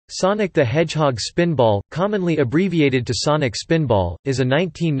Sonic the Hedgehog Spinball, commonly abbreviated to Sonic Spinball, is a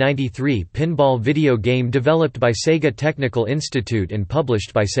 1993 pinball video game developed by Sega Technical Institute and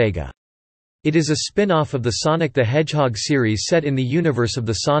published by Sega. It is a spin-off of the Sonic the Hedgehog series set in the universe of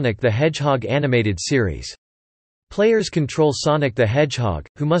the Sonic the Hedgehog animated series. Players control Sonic the Hedgehog,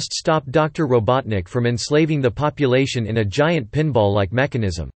 who must stop Dr. Robotnik from enslaving the population in a giant pinball-like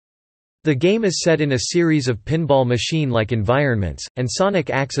mechanism. The game is set in a series of pinball machine-like environments, and Sonic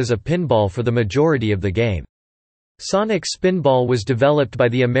acts as a pinball for the majority of the game. Sonic Spinball was developed by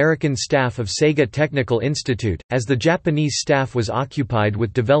the American staff of Sega Technical Institute, as the Japanese staff was occupied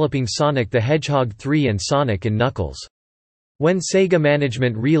with developing Sonic the Hedgehog 3 and Sonic and Knuckles. When Sega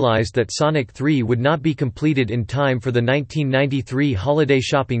management realized that Sonic 3 would not be completed in time for the 1993 holiday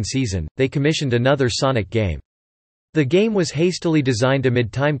shopping season, they commissioned another Sonic game. The game was hastily designed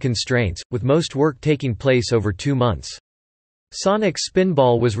amid time constraints, with most work taking place over 2 months. Sonic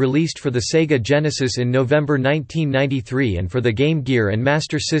Spinball was released for the Sega Genesis in November 1993 and for the Game Gear and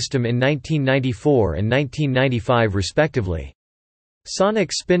Master System in 1994 and 1995 respectively. Sonic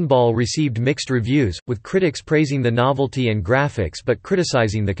Spinball received mixed reviews, with critics praising the novelty and graphics but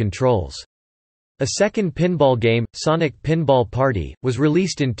criticizing the controls. A second pinball game, Sonic Pinball Party, was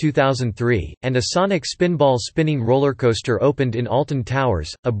released in 2003, and a Sonic Spinball spinning rollercoaster opened in Alton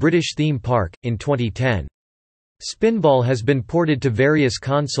Towers, a British theme park, in 2010. Spinball has been ported to various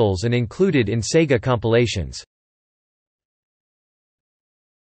consoles and included in Sega compilations.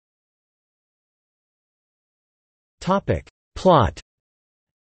 Plot.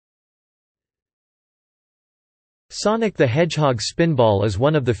 Sonic the Hedgehog Spinball is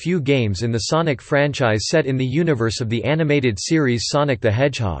one of the few games in the Sonic franchise set in the universe of the animated series Sonic the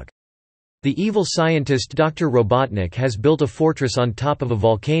Hedgehog. The evil scientist Dr. Robotnik has built a fortress on top of a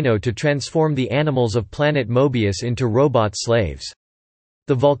volcano to transform the animals of planet Mobius into robot slaves.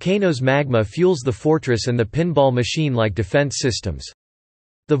 The volcano's magma fuels the fortress and the pinball machine-like defense systems.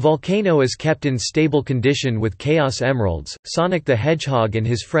 The volcano is kept in stable condition with Chaos Emeralds. Sonic the Hedgehog and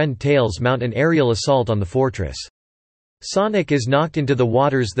his friend Tails mount an aerial assault on the fortress. Sonic is knocked into the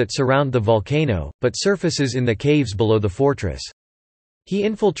waters that surround the volcano, but surfaces in the caves below the fortress. He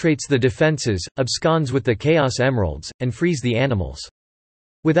infiltrates the defenses, absconds with the Chaos Emeralds, and frees the animals.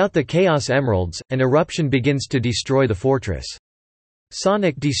 Without the Chaos Emeralds, an eruption begins to destroy the fortress.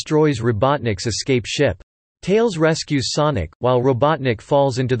 Sonic destroys Robotnik's escape ship. Tails rescues Sonic, while Robotnik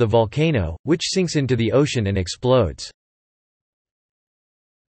falls into the volcano, which sinks into the ocean and explodes.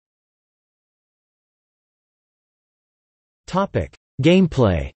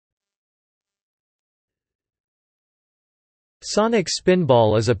 Gameplay. Sonic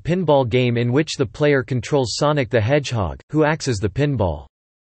Spinball is a pinball game in which the player controls Sonic the Hedgehog, who acts as the pinball.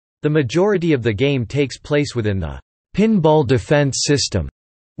 The majority of the game takes place within the pinball defense system,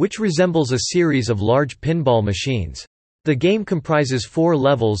 which resembles a series of large pinball machines. The game comprises 4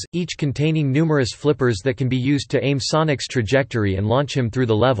 levels, each containing numerous flippers that can be used to aim Sonic's trajectory and launch him through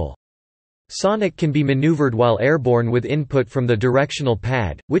the level. Sonic can be maneuvered while airborne with input from the directional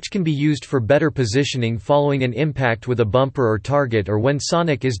pad, which can be used for better positioning following an impact with a bumper or target or when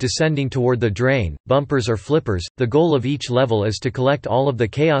Sonic is descending toward the drain, bumpers or flippers. The goal of each level is to collect all of the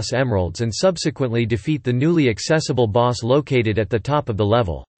Chaos Emeralds and subsequently defeat the newly accessible boss located at the top of the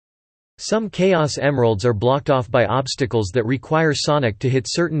level. Some Chaos Emeralds are blocked off by obstacles that require Sonic to hit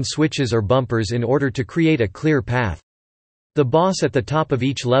certain switches or bumpers in order to create a clear path. The boss at the top of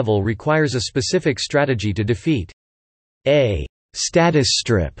each level requires a specific strategy to defeat. A status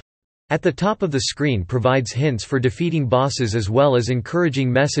strip at the top of the screen provides hints for defeating bosses as well as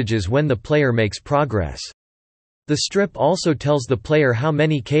encouraging messages when the player makes progress. The strip also tells the player how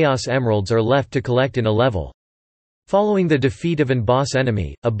many Chaos Emeralds are left to collect in a level. Following the defeat of an boss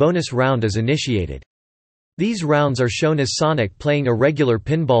enemy, a bonus round is initiated. These rounds are shown as Sonic playing a regular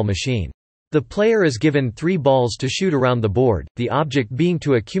pinball machine. The player is given 3 balls to shoot around the board, the object being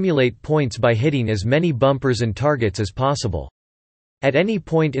to accumulate points by hitting as many bumpers and targets as possible. At any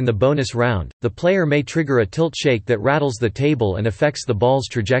point in the bonus round, the player may trigger a tilt shake that rattles the table and affects the ball's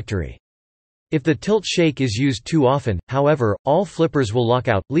trajectory. If the tilt shake is used too often, however, all flippers will lock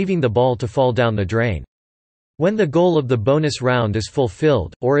out, leaving the ball to fall down the drain. When the goal of the bonus round is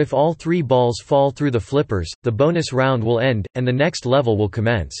fulfilled, or if all 3 balls fall through the flippers, the bonus round will end, and the next level will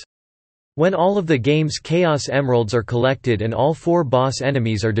commence. When all of the game's Chaos Emeralds are collected and all 4 boss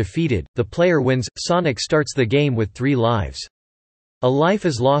enemies are defeated, the player wins. Sonic starts the game with 3 lives. A life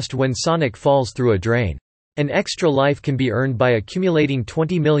is lost when Sonic falls through a drain. An extra life can be earned by accumulating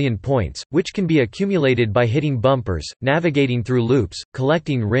 20 million points, which can be accumulated by hitting bumpers, navigating through loops,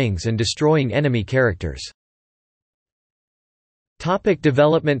 collecting rings and destroying enemy characters. Topic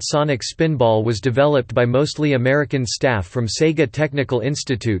development. Sonic Spinball was developed by mostly American staff from Sega Technical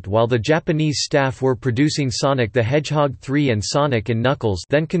Institute, while the Japanese staff were producing Sonic the Hedgehog 3 and Sonic & Knuckles,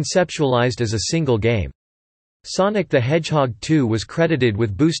 then conceptualized as a single game. Sonic the Hedgehog 2 was credited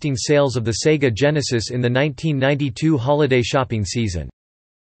with boosting sales of the Sega Genesis in the 1992 holiday shopping season.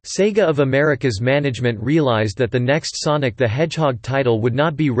 Sega of America's management realized that the next Sonic the Hedgehog title would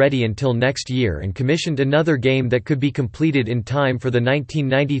not be ready until next year and commissioned another game that could be completed in time for the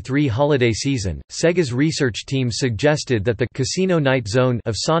 1993 holiday season. Sega's research team suggested that the Casino Night Zone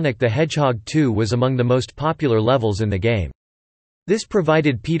of Sonic the Hedgehog 2 was among the most popular levels in the game. This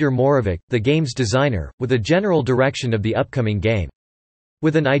provided Peter Moravec, the game's designer, with a general direction of the upcoming game.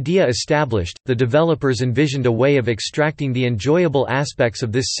 With an idea established, the developers envisioned a way of extracting the enjoyable aspects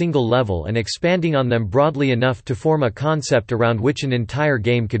of this single level and expanding on them broadly enough to form a concept around which an entire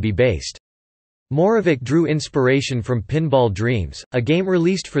game could be based. Moravec drew inspiration from Pinball Dreams, a game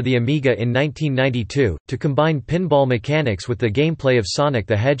released for the Amiga in 1992, to combine pinball mechanics with the gameplay of Sonic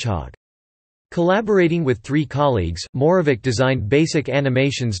the Hedgehog. Collaborating with 3 colleagues, Moravec designed basic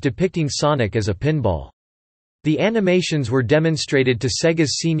animations depicting Sonic as a pinball. The animations were demonstrated to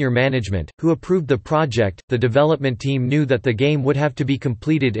Sega's senior management, who approved the project. The development team knew that the game would have to be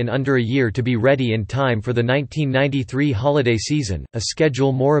completed in under a year to be ready in time for the 1993 holiday season, a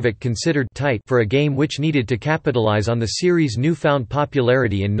schedule Moravec considered tight for a game which needed to capitalize on the series' newfound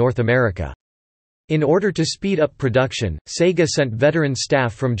popularity in North America. In order to speed up production, Sega sent veteran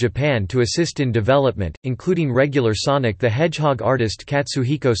staff from Japan to assist in development, including regular Sonic the Hedgehog artist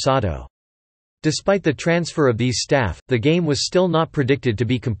Katsuhiko Sato. Despite the transfer of these staff, the game was still not predicted to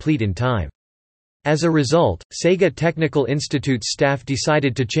be complete in time. As a result, Sega Technical Institute staff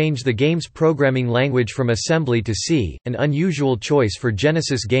decided to change the game's programming language from assembly to C, an unusual choice for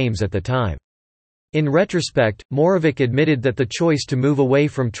Genesis games at the time. In retrospect, Moravec admitted that the choice to move away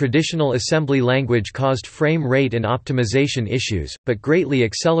from traditional assembly language caused frame rate and optimization issues, but greatly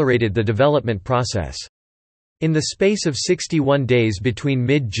accelerated the development process. In the space of 61 days between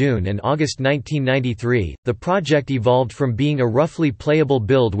mid-June and August 1993, the project evolved from being a roughly playable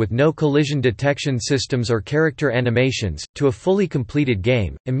build with no collision detection systems or character animations, to a fully completed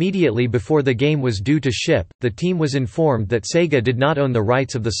game. Immediately before the game was due to ship, the team was informed that Sega did not own the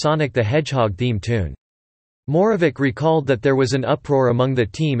rights of the Sonic the Hedgehog theme tune. Moravec recalled that there was an uproar among the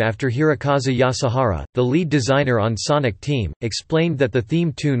team after Hirokazu Yasuhara, the lead designer on Sonic Team, explained that the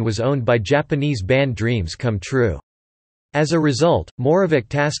theme tune was owned by Japanese band Dreams Come True. As a result, Moravec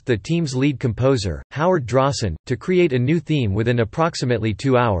tasked the team's lead composer, Howard Drawson, to create a new theme within approximately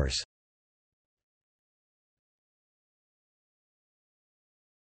 2 hours.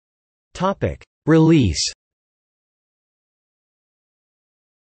 Release.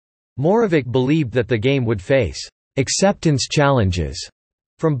 Moravec believed that the game would face acceptance challenges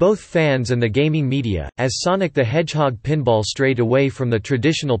from both fans and the gaming media, as Sonic the Hedgehog Pinball strayed away from the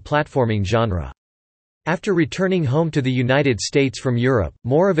traditional platforming genre. After returning home to the United States from Europe,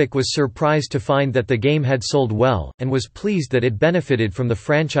 Moravec was surprised to find that the game had sold well, and was pleased that it benefited from the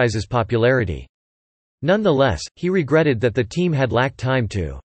franchise's popularity. Nonetheless, he regretted that the team had lacked time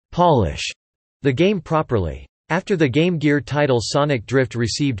to polish the game properly. After the Game Gear title Sonic Drift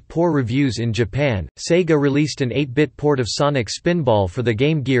received poor reviews in Japan, Sega released an 8-bit port of Sonic Spinball for the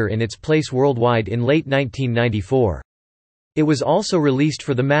Game Gear in its place worldwide in late 1994. It was also released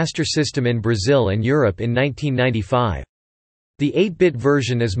for the Master System in Brazil and Europe in 1995. The 8-bit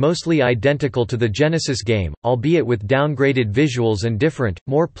version is mostly identical to the Genesis game, albeit with downgraded visuals and different,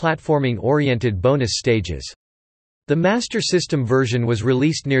 more platforming-oriented bonus stages. The Master System version was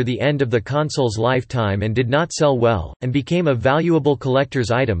released near the end of the console's lifetime and did not sell well, and became a valuable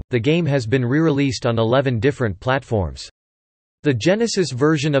collector's item. The game has been re-released on 11 different platforms. The Genesis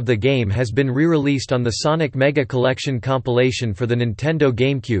version of the game has been re-released on the Sonic Mega Collection compilation for the Nintendo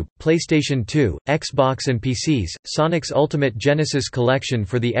GameCube, PlayStation 2, Xbox and PCs, Sonic's Ultimate Genesis Collection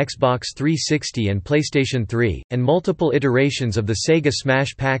for the Xbox 360 and PlayStation 3, and multiple iterations of the Sega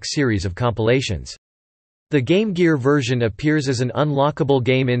Smash Pack series of compilations. The Game Gear version appears as an unlockable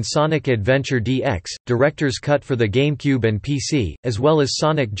game in Sonic Adventure DX, Director's Cut for the GameCube and PC, as well as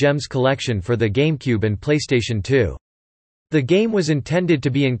Sonic Gems Collection for the GameCube and PlayStation 2. The game was intended to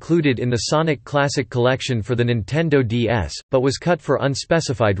be included in the Sonic Classic Collection for the Nintendo DS, but was cut for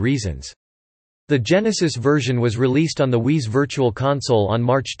unspecified reasons. The Genesis version was released on the Wii's Virtual Console on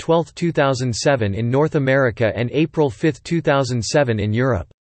March 12, 2007 in North America and April 5, 2007 in Europe.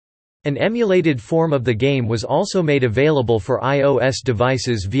 An emulated form of the game was also made available for iOS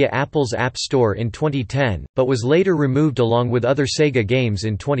devices via Apple's App Store in 2010, but was later removed along with other Sega games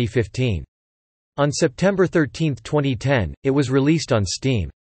in 2015. On September 13, 2010, it was released on Steam.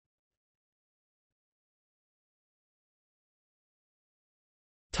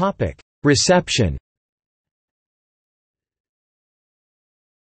 Reception.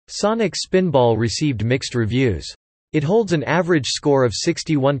 Sonic Spinball received mixed reviews. It holds an average score of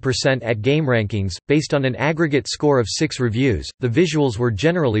 61% at GameRankings, based on an aggregate score of 6 reviews. The visuals were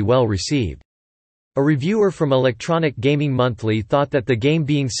generally well received. A reviewer from Electronic Gaming Monthly thought that the game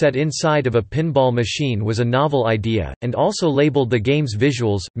being set inside of a pinball machine was a novel idea, and also labeled the game's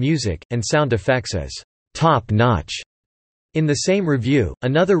visuals, music, and sound effects as top-notch. In the same review,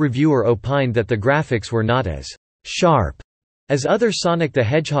 another reviewer opined that the graphics were not as sharp as other Sonic the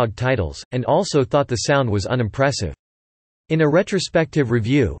Hedgehog titles, and also thought the sound was unimpressive. In a retrospective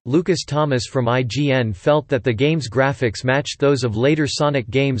review, Lucas Thomas from IGN felt that the game's graphics matched those of later Sonic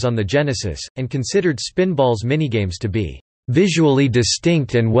games on the Genesis, and considered Spinball's minigames to be visually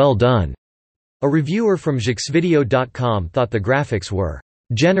distinct and well done. A reviewer from Jeuxvideo.com thought the graphics were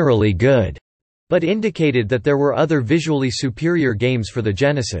generally good, but indicated that there were other visually superior games for the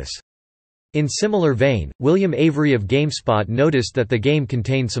Genesis. In similar vein, William Avery of GameSpot noticed that the game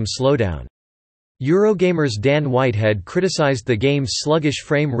contained some slowdown. Eurogamer's Dan Whitehead criticized the game's sluggish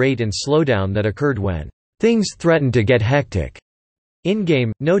frame rate and slowdown that occurred when things threatened to get hectic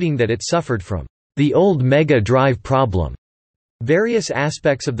in-game, noting that it suffered from the old Mega Drive problem. Various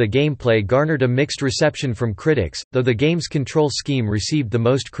aspects of the gameplay garnered a mixed reception from critics, though the game's control scheme received the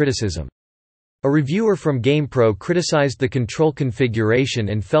most criticism. A reviewer from GamePro criticized the control configuration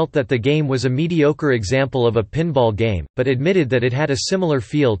and felt that the game was a mediocre example of a pinball game, but admitted that it had a similar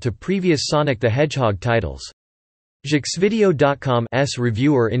feel to previous Sonic the Hedgehog titles. Jeuxvideo.com's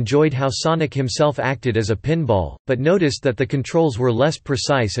reviewer enjoyed how Sonic himself acted as a pinball, but noticed that the controls were less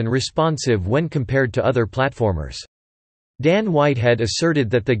precise and responsive when compared to other platformers. Dan Whitehead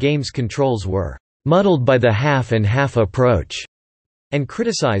asserted that the game's controls were muddled by the half-and-half approach, and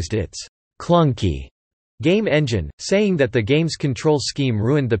criticized its clunky game engine, saying that the game's control scheme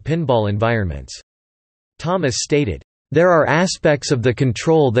ruined the pinball environments. Thomas stated, "There are aspects of the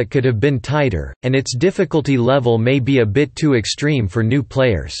control that could have been tighter, and its difficulty level may be a bit too extreme for new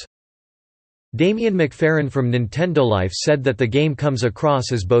players." Damian McFerrin from Nintendo Life said that the game comes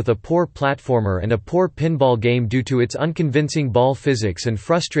across as both a poor platformer and a poor pinball game due to its unconvincing ball physics and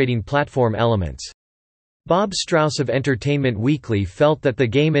frustrating platform elements. Bob Strauss of Entertainment Weekly felt that the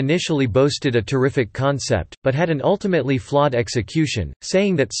game initially boasted a terrific concept, but had an ultimately flawed execution,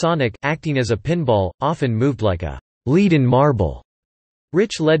 saying that Sonic, acting as a pinball, often moved like a lead-in marble.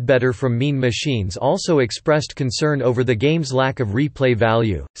 Rich Ledbetter from Mean Machines also expressed concern over the game's lack of replay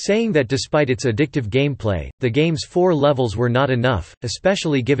value, saying that despite its addictive gameplay, the game's 4 levels were not enough,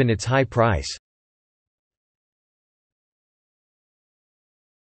 especially given its high price.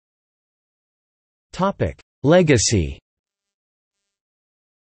 Legacy.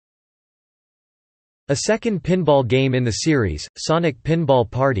 A second pinball game in the series, Sonic Pinball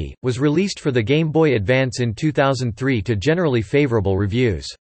Party, was released for the Game Boy Advance in 2003 to generally favorable reviews.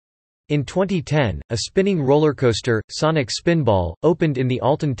 In 2010, a spinning roller coaster, Sonic Spinball, opened in the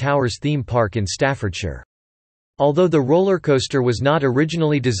Alton Towers theme park in Staffordshire. Although the roller coaster was not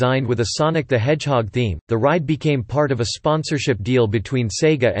originally designed with a Sonic the Hedgehog theme, the ride became part of a sponsorship deal between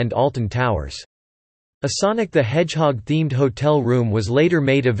Sega and Alton Towers. A Sonic the Hedgehog-themed hotel room was later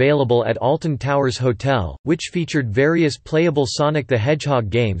made available at Alton Towers Hotel, which featured various playable Sonic the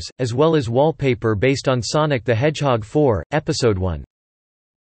Hedgehog games, as well as wallpaper based on Sonic the Hedgehog 4, Episode 1.